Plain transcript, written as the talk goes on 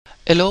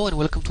Hello and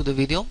welcome to the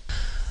video.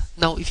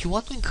 Now, if you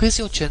want to increase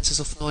your chances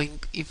of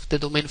knowing if the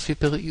domain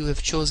flipper you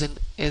have chosen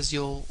as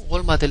your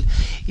role model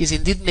is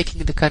indeed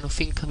making the kind of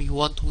income you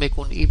want to make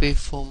on eBay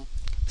from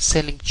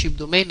selling cheap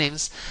domain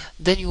names,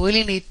 then you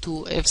really need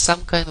to have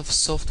some kind of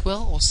software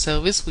or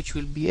service which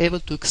will be able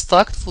to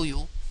extract for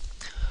you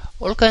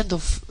all kind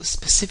of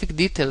specific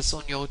details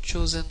on your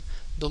chosen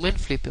domain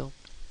flipper.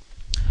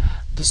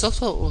 The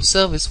software or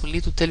service will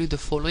need to tell you the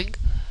following: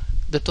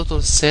 the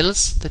total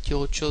sales that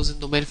your chosen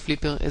domain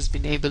flipper has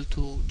been able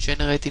to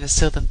generate in a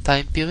certain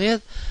time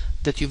period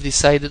that you've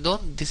decided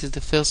on. This is the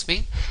first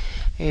thing.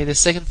 The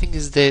second thing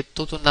is the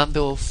total number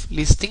of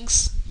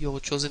listings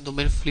your chosen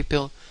domain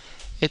flipper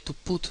had to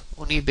put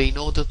on eBay in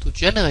order to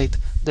generate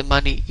the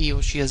money he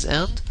or she has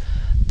earned.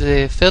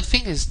 The third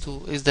thing is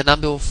the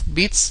number of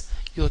bids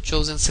your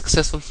chosen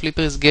successful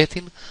flipper is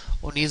getting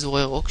on his or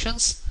her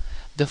auctions.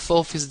 The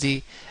fourth is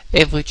the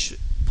average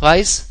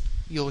price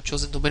your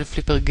chosen domain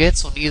flipper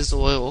gets on his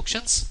or her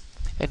auctions.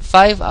 And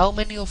 5, how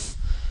many of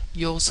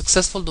your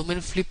successful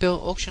domain flipper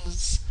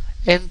auctions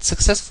end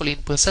successfully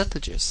in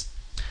percentages.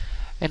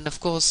 And of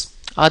course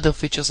other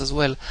features as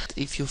well.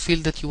 If you feel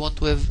that you want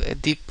to have a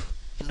deep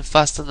and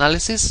fast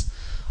analysis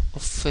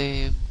of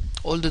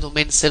all the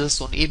domain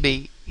sales on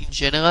eBay in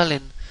general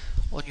and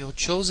on your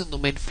chosen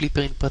domain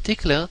flipper in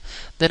particular,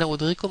 then I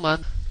would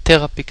recommend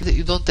Terapeak.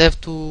 You don't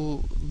have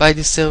to buy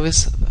this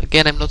service.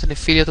 Again, I'm not an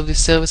affiliate of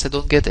this service. I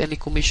don't get any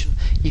commission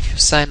if you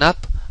sign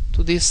up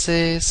to this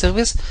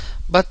service,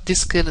 but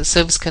this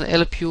service can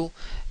help you,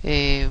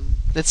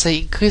 let's say,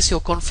 increase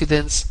your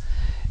confidence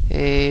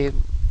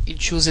in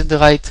choosing the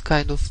right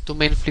kind of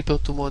domain flipper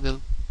to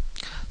model.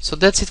 So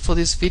that's it for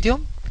this video,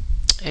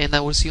 and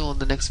I will see you on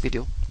the next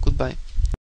video. Goodbye.